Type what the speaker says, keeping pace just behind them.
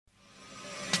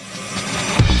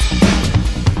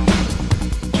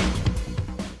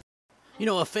You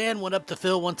know, a fan went up to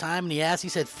Phil one time and he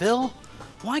said, Phil,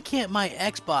 why can't my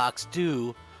Xbox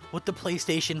do what the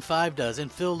PlayStation 5 does?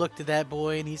 And Phil looked at that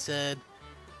boy and he said,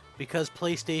 because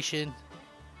PlayStation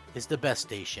is the best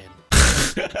station.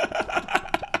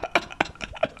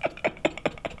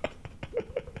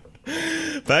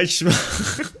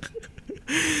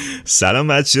 سلام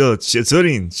بچه‌ها،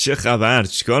 چطورین؟ چه خبر؟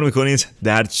 چیکار میکنید؟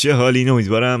 در چه حالین؟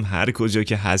 امیدوارم هر کجا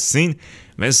که هستین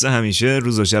مثل همیشه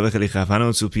روز و شب خیلی خفن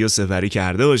و توپی و سپری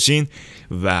کرده باشین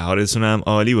و حالتون هم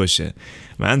عالی باشه.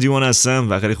 من دیوان هستم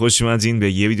و خیلی خوش اومدین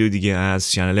به یه ویدیو دیگه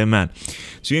از چنل من.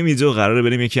 توی این ویدیو قراره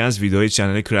بریم یکی از ویدیوهای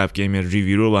چنل کرپ گیمر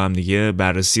ریویو رو با هم دیگه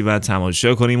بررسی و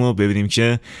تماشا کنیم و ببینیم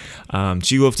که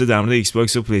چی گفته در مورد ایکس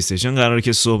باکس و پلی استیشن قراره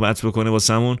که صحبت بکنه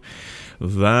واسمون.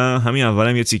 و همین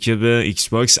اولم یه تیکه به ایکس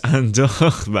باکس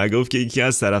انداخت و گفت که یکی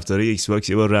از طرفدارای ایکس باکس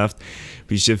یه بار رفت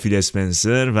پیش فیل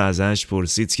اسپنسر و ازش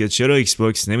پرسید که چرا ایکس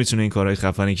باکس نمیتونه این کارهای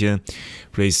خفنی که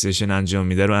پلی استیشن انجام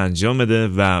میده رو انجام بده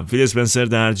و فیل اسپنسر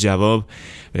در جواب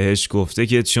بهش گفته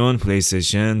که چون پلی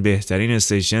استیشن بهترین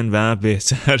استیشن و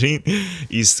بهترین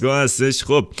ایستگاه هستش.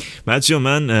 خب بچه‌ها،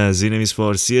 من زیرنویس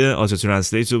فارسی آتو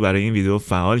ترنسلیت رو برای این ویدیو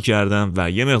فعال کردم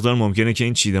و یه مقدار ممکنه که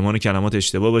این چیدمان کلمات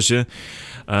اشتباه باشه،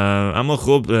 اما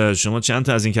خب شما چند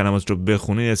تا از این کلمات رو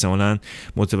بخونید احتمالاً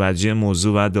متوجه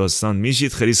موضوع و داستان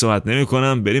میشید. خیلی صحبت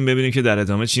نمی‌کنم، بریم ببینیم که در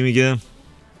ادامه چی میگه.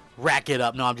 Rack it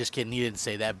up. No, I'm just kidding. He didn't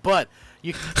say that. But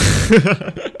you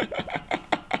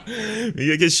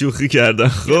میگه که شوخی کردم.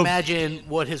 خب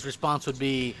imagine what his response would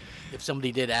be if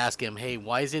somebody did ask him, "Hey,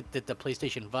 why is it that the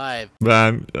PlayStation 5?"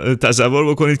 و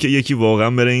تصور بکنید که یکی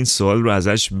واقعا بره این سوال رو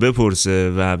ازش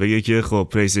بپرسه و بگه که خب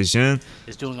پلی استیشن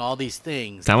is doing all these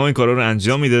things تمام این کارا رو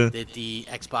انجام میده that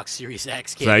the Xbox Series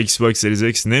X و ایکس باکس سریز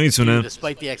ایکس نمیتونه،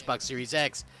 despite the Xbox Series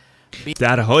X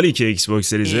در حالی که ایکس باکس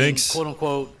سریز being ایکس quote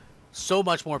unquote so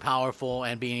much more powerful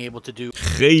and being able to do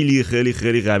خیلی خیلی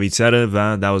خیلی قوی تره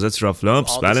و 12 ترافلاپس.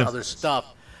 all this بله other stuff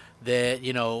that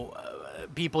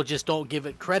people just don't give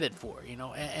it credit for,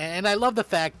 and I love the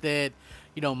fact that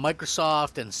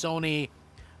Microsoft and Sony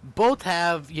both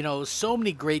have so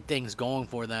many great things going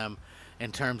for them in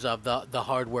terms of the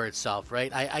hardware itself,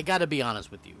 right? I got to be honest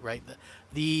with you, right?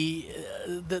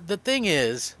 The thing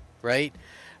is, right?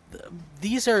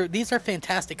 These are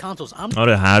fantastic consoles.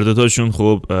 آره هر دو تاشون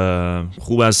خب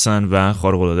خوب هستن و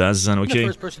خارق العاده هستن. اوکی. I'm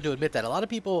the first person to admit that. A lot of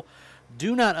people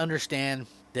do not understand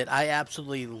that I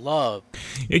absolutely love.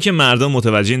 یکی مردم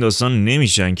متوجه این داستان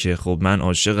نمیشن که خب من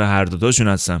عاشق هر دو تاشون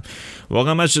هستم.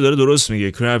 واقعا بچه داره درست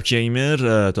میگه. کرپ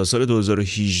گیمر تا سال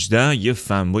 2018 یه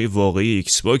فنبای واقعی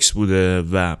ایکس باکس بوده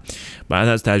و بعد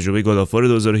از تجربه گادافار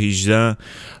 2018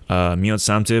 میاد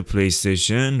سمت پلی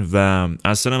استیشن و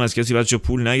اصلا هم از کسی بچه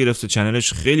پول نگرفته.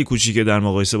 چنلش خیلی کوچیکه در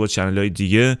مقایسه با چنل‌های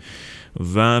دیگه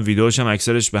و ویدیوهاش هم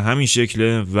اکثرش به همین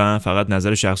شکله و فقط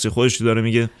نظر شخصی خودش رو داره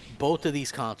میگه. Both of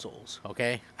these consoles,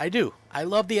 okay? I do. I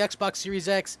love the Xbox Series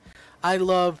X. I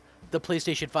love the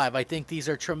PlayStation 5. I think these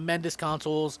are tremendous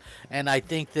consoles and I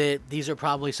think that these are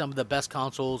probably some of the best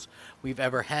consoles we've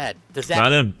ever had. Does that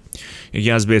بله،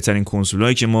 یکی از بهترین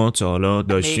کنسول‌هایی که ما تا حالا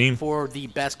داشتیم. for the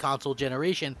best console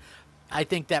generation? I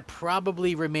think that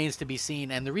probably remains to be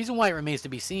seen, and the reason why it remains to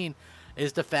be seen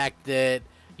is the fact that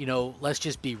let's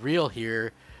just be real here.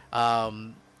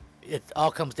 It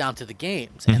all comes down to the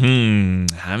games.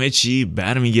 همه چی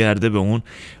برمیگرده به اون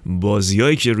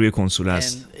بازیایی که روی کنسول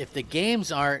هست. And if the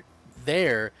games aren't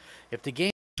there, if the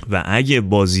game و اگه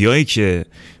بازیایی که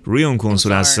روی اون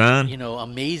کنسول هستن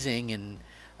amazing and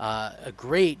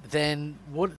great, then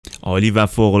what عالی و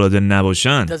فوق العاده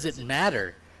نباشن does it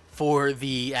matter for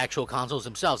the actual consoles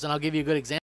themselves? And I'll give you a good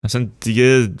example. اصلا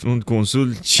دیگه اون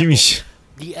کنسول چی میشه؟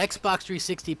 The Xbox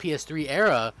 360 PS3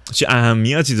 era چه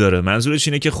اهمیتی داره؟ منظورش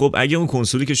اینه که خب اگه اون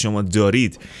کنسولی که شما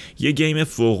دارید یه گیم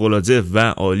فوق العاده و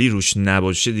عالی روش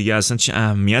نباشه، دیگه اصلا چه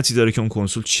اهمیتی داره که اون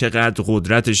کنسول چقدر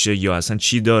قدرتشه یا اصلا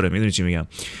چی داره؟ میدونی چی میگم؟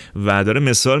 و داره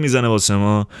مثال میزنه واسه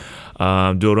ما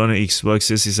دوران ایکس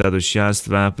باکس 360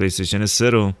 و پلی استیشن 3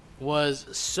 رو. was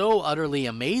so utterly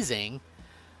amazing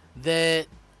that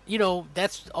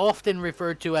that's often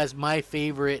referred to as my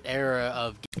favorite era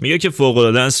of میگه که فوق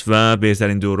العاده است و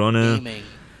بهترین دوران gaming.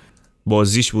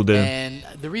 بازیش بوده.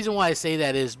 And the reason why I say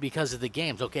that is because of the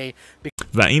games, okay?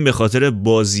 و این به خاطر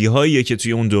بازی‌هایی که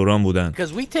توی اون دوران بودن.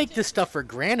 Because we take this stuff for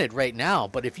granted right now,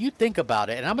 but if you think about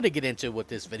it, and I'm going to get into what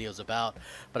this video is about,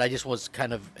 but I just was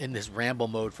kind of in this ramble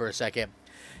mode for a second.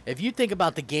 If you think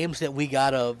about the games that we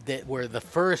got that were the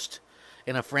first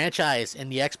in a franchise in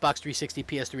the Xbox 360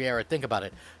 PS3 era, think about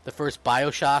it. The first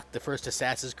BioShock, the first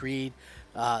Assassin's Creed,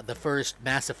 the first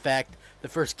Mass Effect, the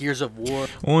first Gears of War.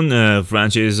 اون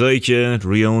فرانچایزایی که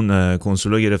روی اون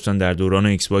کنسولا گرفتن در دوران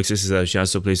ایکس باکس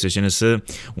 360 و پلی استیشن 3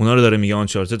 اونا رو داره میگه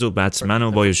آنچارتد و بتمن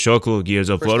و بایوشاک و گیرز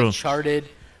آف وار و Uncharted,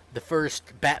 the first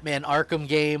Batman Arkham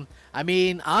game. I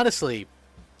mean, honestly,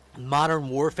 Modern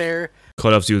Warfare.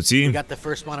 Call of Duty. We got the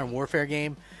first Modern Warfare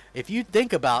game. If you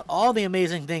think about all the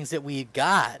amazing things that we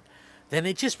got, then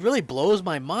it just really blows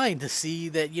my mind to see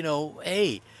that, you know, hey,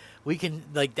 we can,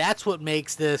 like, that's what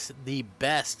makes this the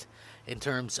best in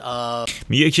terms of.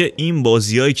 میگه که این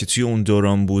بازیایی که توی اون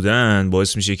دوران بودن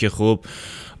باعث میشه که خب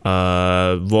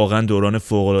واقعا دوران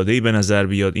فوق‌العاده‌ای به نظر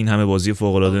بیاد. این همه بازی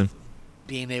فوق‌العاده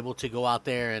being able to go out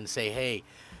there and say, hey,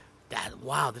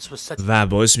 wow, this was such. و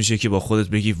باعث میشه که با خودت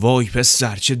بگی وای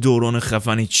پسر چه دوران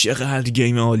خفنی، چقدر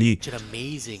گیم عالی. Such an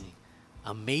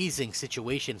amazing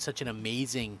situation, such an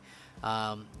amazing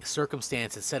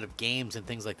circumstance and set of games and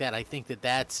things like that. I think that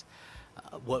that's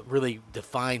what really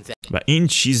defines that. و این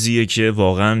چیزیه که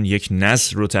واقعا یک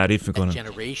نسل رو تعریف میکنه.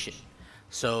 Generation.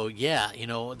 So yeah, you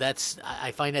know, that's,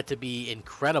 I find that to be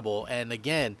incredible. And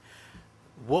again,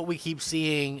 what we keep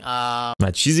seeing,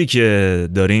 و چیزی که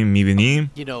داریم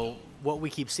میبینیم you know, what we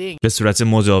keep seeing به صورت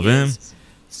مداوم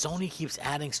Sony keeps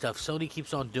adding stuff. Sony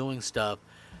keeps on doing stuff.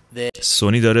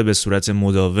 سونی داره به صورت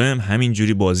مداوم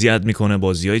همینجوری بازی اد میکنه،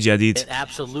 بازی‌های جدید. It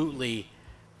absolutely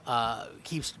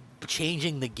keeps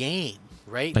changing the game,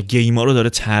 right? و گیما رو داره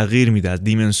تغییر میده.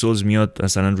 دیمن سولز میاد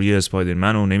مثلا روی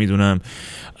اسپایدرمن و نمیدونم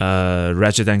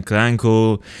رچت اند کلنک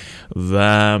و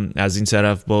از این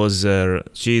طرف باز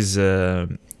چیز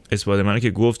اسپایدرمن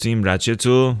که گفتیم رچت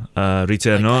و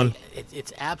ریترنال.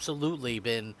 It's absolutely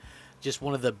been just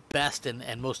one of the best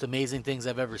and most amazing things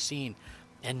I've ever seen.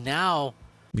 And now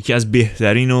یکی از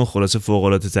بهترین و خلاصه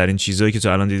فوق‌العاده ترین چیزایی که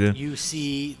تا الان دیده. You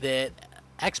see that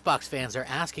Xbox fans are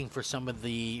asking for some of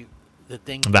the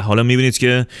things. و حالا میبینید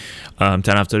که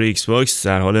طرفدار ایکس باکس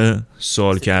در حال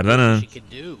سوال کردنن،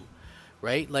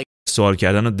 سوال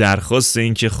کردن و درخواست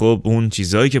این که خب اون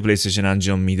چیزایی که پلی استیشن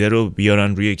انجام میده رو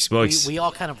بیارن روی ایکس باکس. We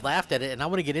all kind of laughed at it and I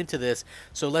want to get into this,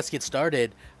 so let's get started.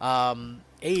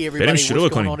 Hey everybody, بریم what's شروع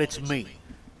going کنیم. on? It's me,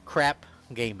 Crap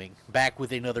Gaming, back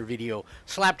with another video.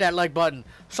 Slap that like button.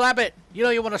 Slap it. You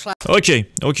know you want to slap.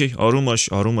 اوکی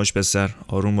آروم باش پسر،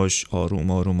 آروم باش،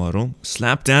 آروم.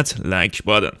 Slap that like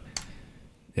button.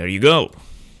 There you go.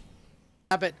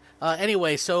 Slap it.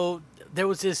 Anyway, so there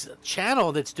was this channel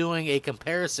that's doing a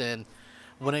comparison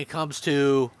when it comes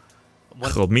to.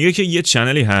 خب میگه که یه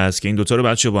چنلی هست که این دوتا رو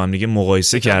بچه‌ها با هم دیگه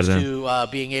مقایسه کردن.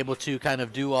 Being able to kind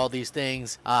of do all these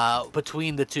things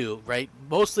between the two, right?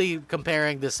 Mostly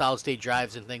comparing the solid state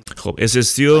drives and things. خب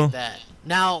SSD و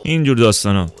Now اینجور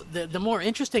داستانا. the more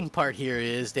interesting part here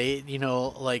is they, you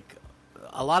know, like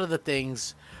a lot of the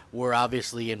things were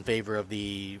obviously in favor of the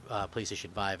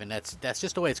PlayStation 5, and that's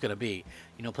just the way it's going to be.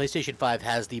 You know, PlayStation 5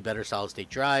 has the better solid state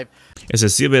drive.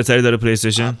 SSD بهتری داره پلی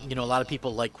استیشن. You know, a lot of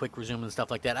people like quick resume and stuff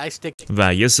like that. I stick.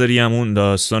 و یه سری همون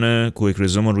داستان کویک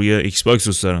ریزوم رو روی ایکس باکس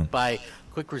دوست دارن. By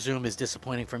quick resume is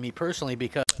disappointing for me personally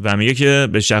because. و میگه که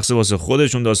به شخص واسه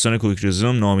خودشون داستان کویک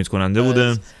ریزوم ناامید کننده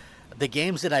بوده. The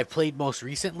games that I've played most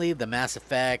recently, the Mass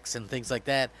Effects and things like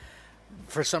that,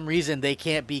 for some reason they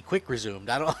can't be quick resumed.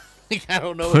 I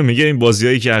don't know. میگه این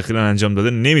بازیایی که اخیراً انجام داده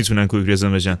نمیتونن کویک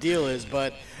ریزوم بشن. Deal is,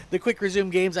 but the quick resume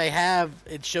games I have,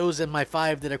 it shows in my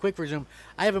 5 that are quick resume.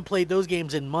 I haven't played those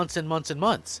games in months and months and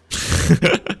months.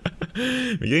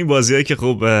 میگه این بازیایی که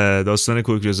خب داستان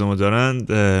کویک ریزوم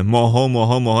دارن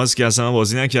ماهاست که اصلا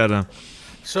بازی نکردم.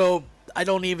 So I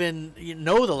don't even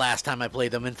know the last time I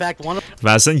played them. In fact, one of و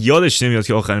اصلا یادش نمیاد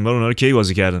که آخرین بار اونا رو کی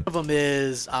بازی کردن. them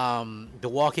is The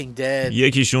Walking Dead.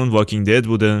 یکیشون واکینگ دد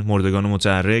بوده، مردگان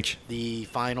متحرک. The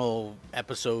final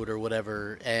episode or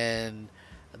whatever, and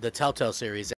the Telltale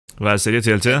series. و سری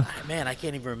تلتل. Man, I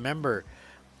can't even remember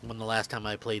when the last time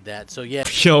I played that. So yeah.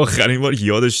 که آخرین بار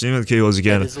یادش نمیاد که بازی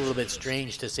کردن. It's a little bit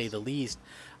strange to say the least.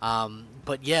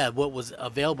 But yeah, what was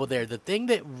available there. The thing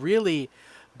that really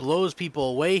blows people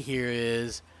away here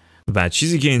is. و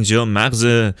چیزی که اینجا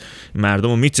مغز مردم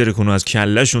رو میترکونه از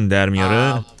کلهشون در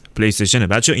میاره پلی استیشنه.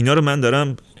 بچه اینا رو من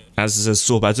دارم از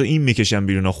صحبت ها این میکشم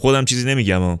بیرون، خودم چیزی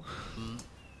نمیگم.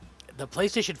 The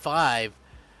PlayStation 5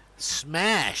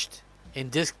 smashed in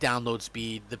disk download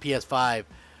speed the PS5.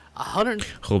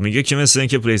 خب میگه که مثل این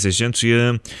که پلی استیشن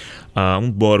توی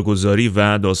اون بارگذاری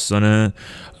و داستان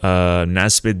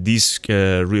نصب دیسک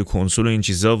روی کنسول و این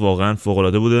چیزا واقعا فوق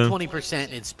العاده بوده. 20%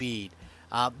 in speed.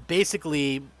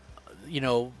 Basically, you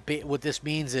know, what this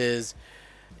means is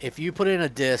if you put in a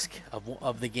disc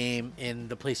of the game in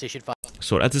the PlayStation 5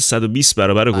 سرعت 120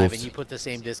 برابر گفت. and you put the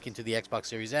same disc into the Xbox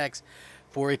Series X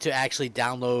for it to actually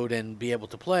download and be able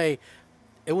to play,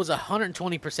 It was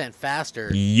 120%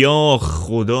 faster. یا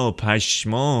خدا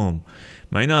پشمام،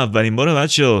 من اینو اولین بار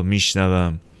بچه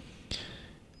میشنوم.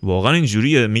 واقعا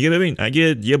اینجوریه. میگه ببین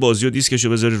اگه یه بازی و دیسکشو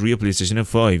بذاری روی پلی استیشن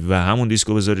 5 و همون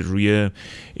دیسکو بذاری روی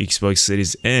ایکس باکس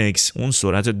سریز ایکس، اون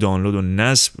سرعت دانلود و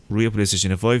نصب روی پلی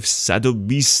استیشن 5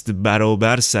 120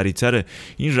 برابر سریعتره.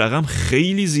 این رقم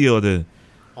خیلی زیاده.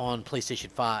 On PlayStation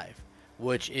 5,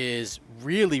 which is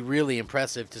really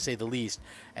impressive to say the least.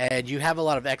 And you have a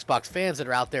lot of Xbox fans that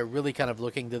are out there really kind of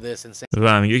looking to this and saying,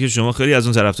 و میگه که شما خیلی از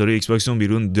اون طرفدارای ایکس باکس اون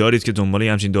بیرون دارید که دنبال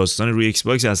همچین داستان روی ایکس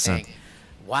باکس هستن.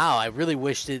 wow, I really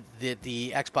wish that the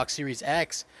Xbox Series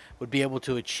X would be able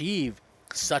to achieve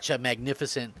such a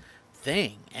magnificent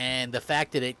thing. And the fact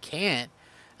that it can't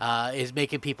is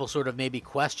making people sort of maybe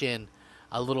question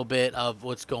a little bit of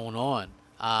what's going on.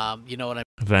 You know what I mean?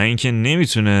 و اینکه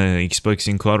نمیتونه ایکس باکس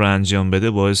این کار رو انجام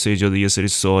بده باعث ایجاد یه سری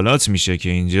سوالات میشه که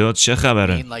اینجا چه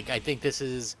خبره. I mean, like, I think this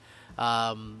is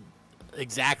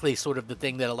exactly sort of the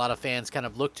thing that a lot of fans kind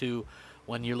of look to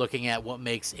when you're looking at what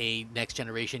makes a next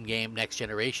generation game next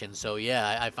generation. So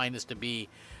yeah, I find this to be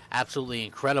absolutely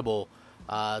incredible,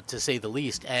 to say the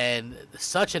least, and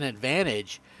such an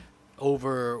advantage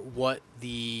over what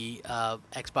the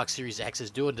Xbox Series X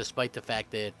is doing, despite the fact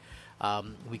that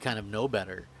we kind of know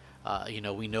better. You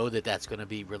know, we know that that's going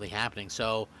to be really happening. So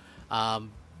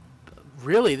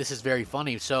really, this is very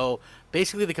funny. So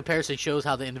basically, the comparison shows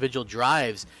how the individual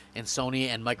drives in Sony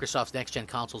and Microsoft's next-gen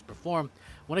consoles perform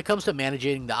when it comes to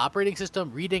managing the operating system,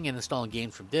 reading and installing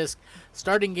games from disk,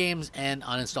 starting games, and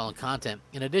uninstalling content.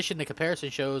 In addition, the comparison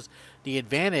shows the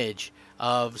advantage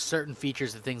of certain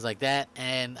features and things like that.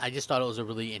 And I just thought it was a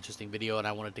really interesting video, and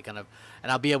I wanted to kind of, and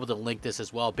I'll be able to link this as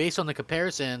well. Based on the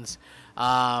comparisons,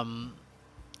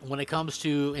 when it comes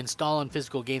to installing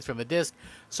physical games from a disk,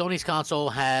 Sony's console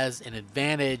has an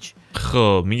advantage.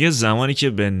 خب میگه زمانی که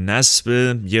به نصب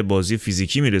یه بازی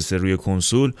فیزیکی میرسه روی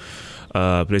کنسول،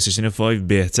 پلی استیشن 5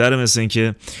 بهتره، مثل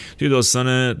اینکه توی داستان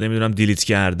نمیدونم دیلیت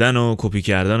کردن و کپی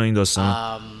کردن و این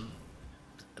داستان.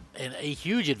 And a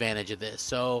huge advantage of this,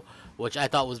 so which I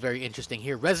thought was very interesting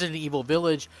here. Resident Evil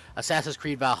Village, Assassin's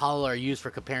Creed Valhalla are used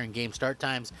for comparing game start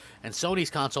times, and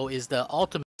Sony's console is the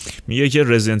ultimate. میگه که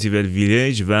Resident Evil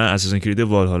Village و اساسن کرید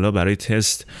والهالا برای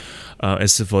تست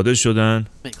استفاده شدن.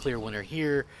 Clear winner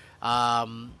here,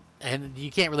 and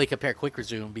you can't really compare quick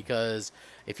resume because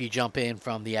if you jump in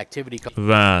from the activity.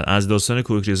 و از داستان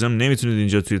کویک ریزم نمیتونید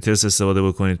اینجا توی تست استفاده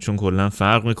بکنید چون کلا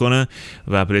فرق میکنه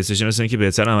و پلی استیشن مثل اینکه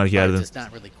بهتر عمل کرده. It's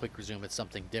not really quick resume, it's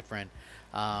something different.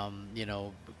 You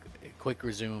know, quick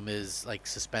resume is like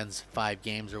suspends 5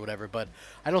 games or whatever, but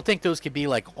I don't think those could be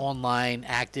like online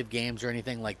active games or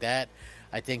anything like that.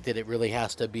 I think that it really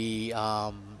has to be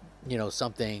you know,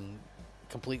 something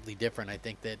completely different. I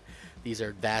think that these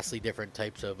are vastly different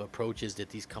types of approaches that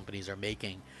these companies are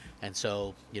making. And so,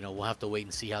 you know, we'll have to wait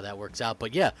and see how that works out.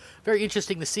 But yeah, very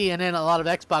interesting to see. And then a lot of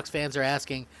Xbox fans are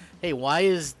asking, hey, why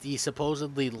is the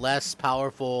supposedly less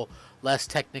powerful, less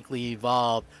technically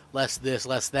evolved, less this,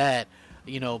 less that,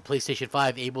 you know, PlayStation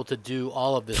 5 able to do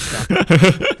all of this stuff?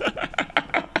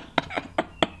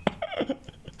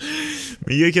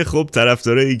 میگه که خب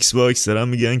طرفدارای ایکس باکس دارن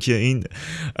میگن که این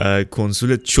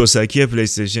کنسول چوسکی پلی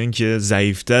استیشن که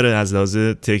ضعیف‌تره از لحاظ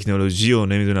تکنولوژی و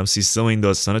نمیدونم سیستم و این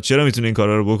داستانا، چرا میتونه این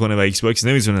کارا رو بکنه و ایکس باکس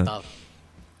نمیتونه؟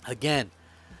 Again,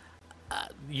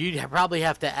 you'd probably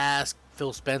have to ask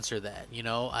Phil Spencer that, you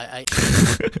know.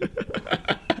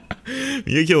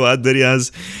 میگه که باید داری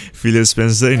از فیل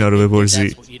اسپنسر اینا رو بپرسی.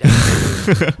 You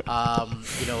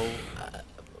know,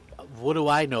 what do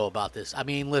I know about this? I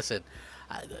mean, listen.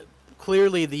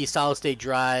 Clearly the solid state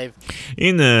drive.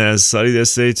 این solid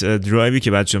state درایوی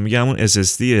که بچه‌ها میگه همون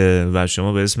SSD و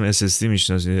شما به اسم SSD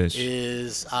میشناسیدش.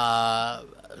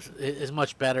 is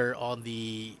much better on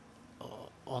the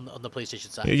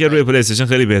PlayStation side. یه روی پلی استیشن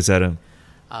خیلی بهتره.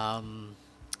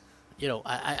 You know,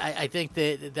 I think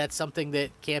that that's something that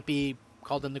can't be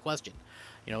called into question.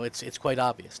 You know, it's quite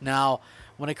obvious. Now,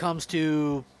 when it comes to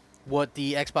what the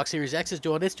Xbox Series X is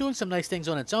doing, it's doing some nice things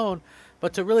on its own,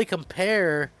 but to really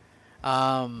compare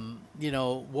you know,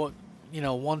 what, you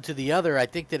know, one to the other, I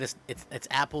think that it's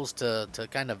apples to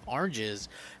kind of oranges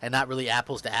and not really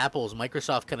apples to apples.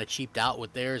 Microsoft kind of cheaped out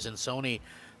with theirs, and Sony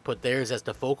put theirs as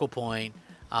the focal point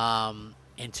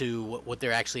into what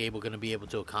they're actually going to be able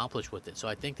to accomplish with it. So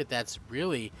I think that that's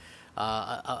really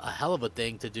a hell of a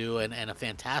thing to do, and a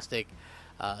fantastic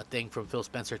thing from Phil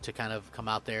Spencer to kind of come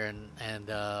out there and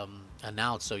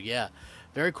announce. So yeah,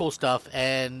 very cool stuff.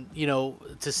 And you know,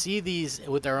 to see these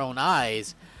with their own eyes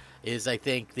is, I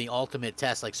think, the ultimate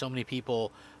test. Like, so many people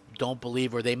don't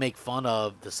believe or they make fun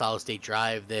of the solid state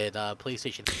drive that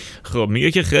PlayStation. خب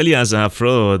میگه که خیلی از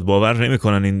افراد باور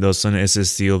نمیکنن این داستان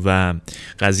SSD و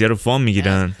قضیه رو فام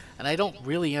میگیرن. And I don't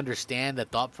really understand the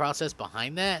thought process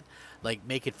behind that. Like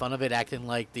making fun of it, acting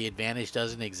like the advantage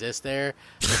doesn't exist there.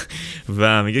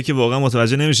 و میگه که واقعا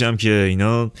متوجه نمیشم که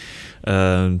اینا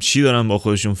چی دارن با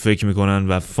خودشون فکر میکنن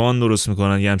و فان درست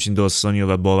میکنن یه همچین داستانی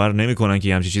و باور نمیکنن که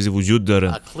یه همچین چیزی وجود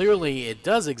داره. Clearly it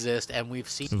does exist and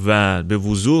we've seen. و به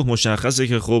وضوح مشخصه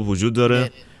که خب وجود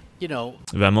داره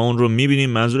و ما اون رو میبینیم.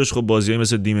 منظورش خب بازیایی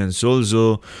مثل دیمن سولز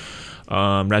و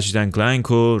رشیدن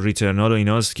کلانک و ریترنال و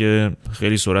ایناست که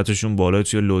خیلی سرعتشون بالای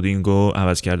توی لودینگ و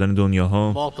عوض کردن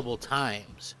دنیاها. Multiple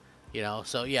times,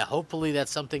 so yeah, hopefully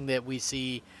that's something that we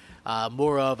see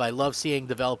more of. I love seeing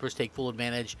developers take full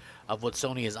advantage of what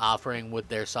Sony is offering with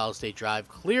their solid state drive.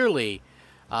 Clearly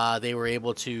they were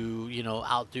able to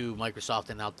outdo Microsoft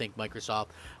and outthink Microsoft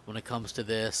when it comes to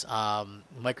this.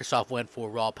 Microsoft went for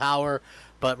raw power,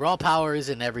 but raw power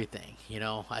isn't everything.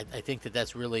 I think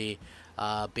that's really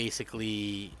basically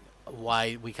why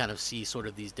we kind of see sort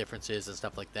of these differences and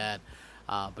stuff like that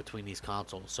between these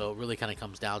consoles. So it really kind of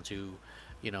comes down to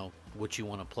what you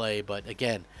want to play. But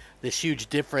again, this huge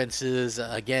difference is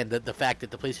again the fact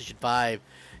that the PlayStation 5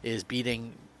 is beating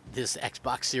this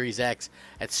Xbox Series X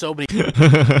at so many.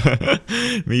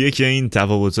 میگه که این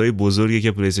تفاوت‌های بزرگی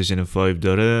که PlayStation 5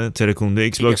 داره ترکونده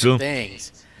ایکس باکس رو.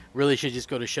 Really should just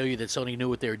go to show you that Sony knew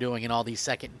what they were doing, and all these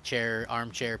second chair,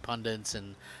 armchair pundits and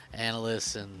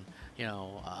analysts and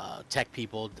tech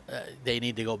people, they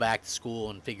need to go back to school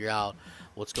and figure out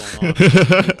what's going on.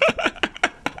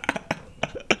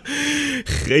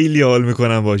 خیلی حال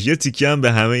میکنم باش. یه تیکه هم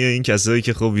به همه این کسایی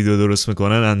که خب ویدیو درست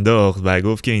میکنن انداخت و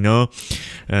گفت که اینا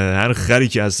هر خری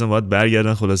که اصلا باید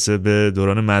برگردن خلاصه به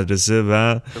دوران مدرسه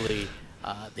و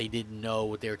they didn't know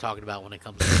what they were talking about when it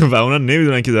comes to و اونا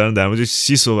نمیدونن که دارن در موردش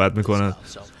چی صحبت میکنن.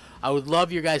 I would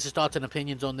love your guys' thoughts and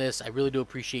opinions on this. I really do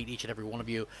appreciate each and every one of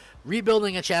you.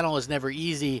 Rebuilding a channel is never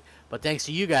easy, but thanks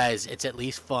to you guys, it's at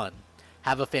least fun.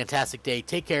 Have a fantastic day.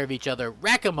 Take care of each other.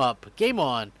 Rack 'em up. Game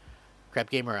on. Crap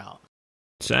Gamer out.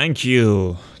 Thank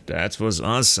you. That was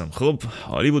awesome. خب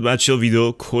حالی بود بچه‌ها،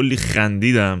 ویدیو کلی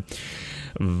خندیدم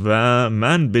و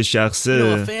من به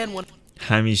شخصه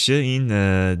همیشه این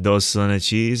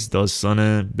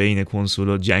داستان بین کنسول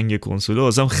و جنگ کنسول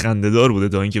واسم خنده‌دار بوده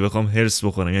تا اینکه بخوام هرس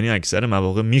بخورم. یعنی اکثر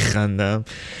مواقع میخندم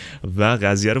و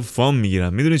قضیه رو فام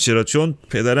میگیرم. میدونید چرا؟ چون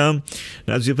پدرم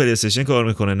نه توی پلی استیشن کار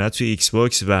میکنه نه توی ایکس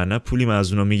باکس و نه پولی من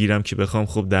از اونا میگیرم که بخوام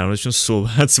خب در موردشون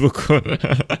صحبت بکنم.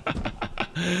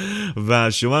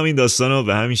 و شما هم این داستان رو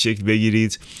به همین شکل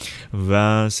بگیرید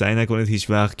و سعی نکنید هیچ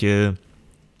وقت که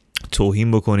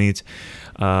توهین بکنید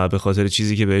به خاطر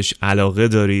چیزی که بهش علاقه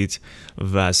دارید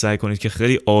و سعی کنید که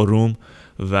خیلی آروم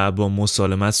و با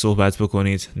مسالمت صحبت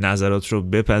بکنید. نظرات رو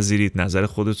بپذیرید، نظر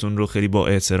خودتون رو خیلی با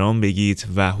احترام بگید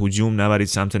و هجوم نبرید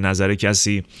سمت نظر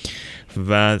کسی.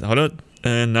 و حالا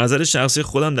نظر شخصی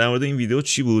خودم در مورد این ویدیو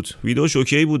چی بود؟ ویدیوش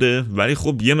اوکی بوده ولی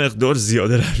خب یه مقدار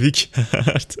زیاده روی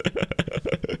کرد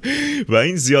و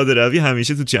این زیاده روی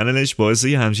همیشه تو چنلش باعث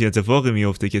یه همچین اتفاقی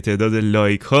میفته که تعداد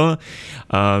لایک ها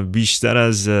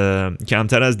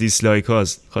کمتر از دیسلایک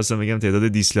هاست. خواستم بگم تعداد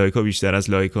دیسلایک ها بیشتر از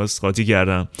لایک هاست، قاطی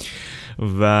کردم.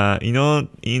 و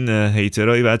این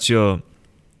هیترهای بچه‌ها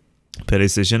پلی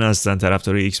استیشن هستن،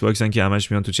 طرفدارای ایکس باکسن که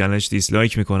همش میان تو چنلش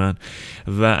دیسلایک میکنن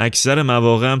و اکثر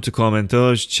مواقع هم تو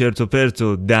کامنتاش چرت و پرت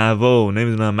و دعوا و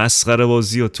نمیدونم مسخره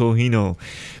بازی و توهین و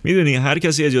میدونی هر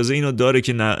کسی اجازه اینو داره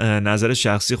که نظر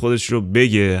شخصی خودش رو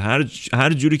بگه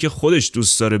هر جوری که خودش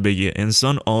دوست داره بگه.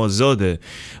 انسان آزاده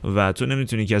و تو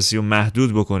نمیتونی کسی رو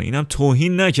محدود بکنی. اینم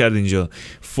توهین نکرد، اینجا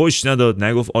فوش نداد،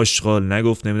 نگفت آشغال،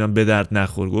 نگفت نمیدونم به درد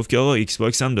نخور، گفت که آقا ایکس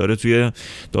باکس هم داره توی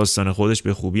داستان خودش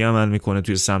به خوبی عمل میکنه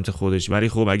توی سمت خودش. ولی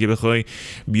خب اگه بخوای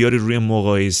بیاری روی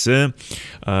مقایسه،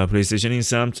 پلی استیشن این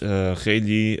سمت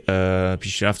خیلی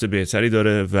پیشرفت بهتری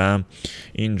داره و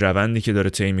این روندی که داره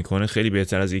طی میکنه خیلی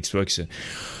بهتر از ایکس باکسه.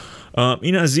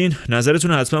 این از این.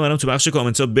 نظرتون حتما برام تو بخش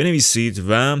کامنت ها بنویسید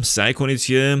و سعی کنید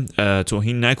که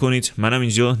توهین نکنید. منم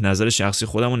اینجا نظر شخصی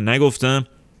خودم رو نگفتم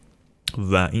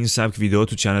و این سبک ویدیو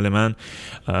تو چنل من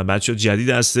بچه جدید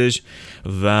هستش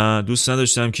و دوست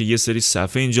نداشتم که یه سری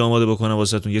صفحه اینجا آماده بکنم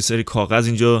واسهتون، یه سری کاغذ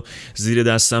اینجا زیر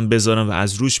دستم بذارم و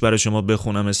از روش برای شما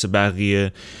بخونم مثل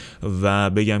بقیه و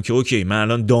بگم که اوکی من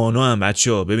الان دانا هم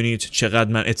بچه‌ها ببینید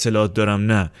چقدر من اطلاعات دارم.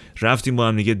 نه، رفتیم با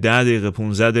هم دیگه 10 دقیقه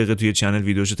 15 دقیقه توی چنل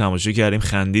ویدیوشو تماشا کردیم،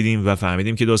 خندیدیم و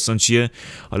فهمیدیم که داستان چیه.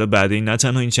 حالا بعد این نه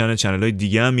تنها این چنل‌های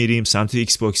دیگه هم میریم سمت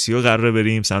ایکس باکسیا، قراره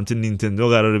بریم سمت نینتندو،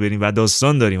 قراره بریم و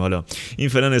داستان داریم. حالا این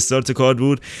فعلا استارت کار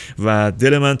بود و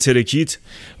دل من ترکید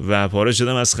و پاره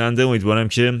شدم از خنده. امیدوارم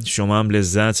که شما هم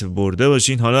لذت برده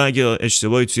باشین. حالا اگه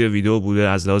اشتباهی توی ویدیو بوده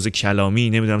از لحاظ کلامی،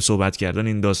 نمیدونم صحبت کردن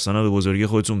این داستانا، به بزرگی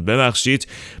خودتون ببخشید.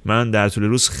 من در طول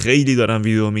روز خیلی دارم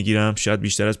ویدیو میگیرم، شاید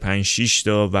بیشتر از 5-6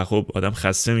 تا و خب آدم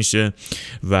خسته میشه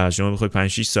و شما بخواید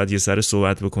 5-6 ساعت یه سر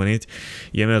صحبت بکنید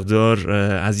یه مقدار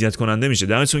اذیت کننده میشه.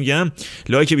 دمتون گرم.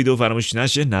 لایک ویدیو فراموش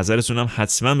نشه. نظرتون هم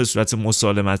حتما به صورت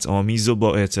مسالمت آمیز و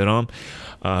با احترام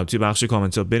توی بخش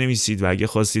کامنت ها بنویسید و اگه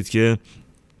خواستید که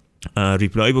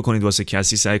ریپلای بکنید واسه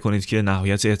کسی، سعی کنید که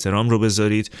نهایت احترام رو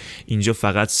بذارید. اینجا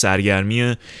فقط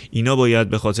سرگرمیه. اینا باید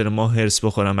به خاطر ما هرس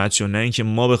بخورن بچه، نه اینکه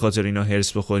ما به خاطر اینا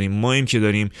هرس بخوریم. ما ایم که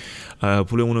داریم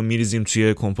پولمون رو میریزیم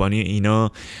توی کمپانی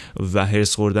اینا و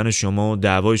هرس خوردن شما و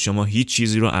دعوای شما هیچ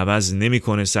چیزی رو عوض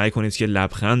نمیکنه. سعی کنید که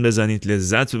لبخند بزنید،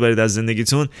 لذت ببرید از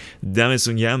زندگیتون.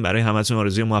 دمتون گرم. برای همتون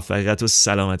آرزوی موفقیت و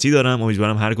سلامتی دارم.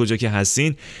 امیدوارم هر کجا که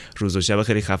هستین روز و شب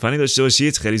خیلی خفنی داشته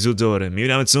باشید. خیلی زود دوباره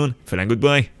میبینمتون. فعلا گود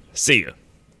بای. See you.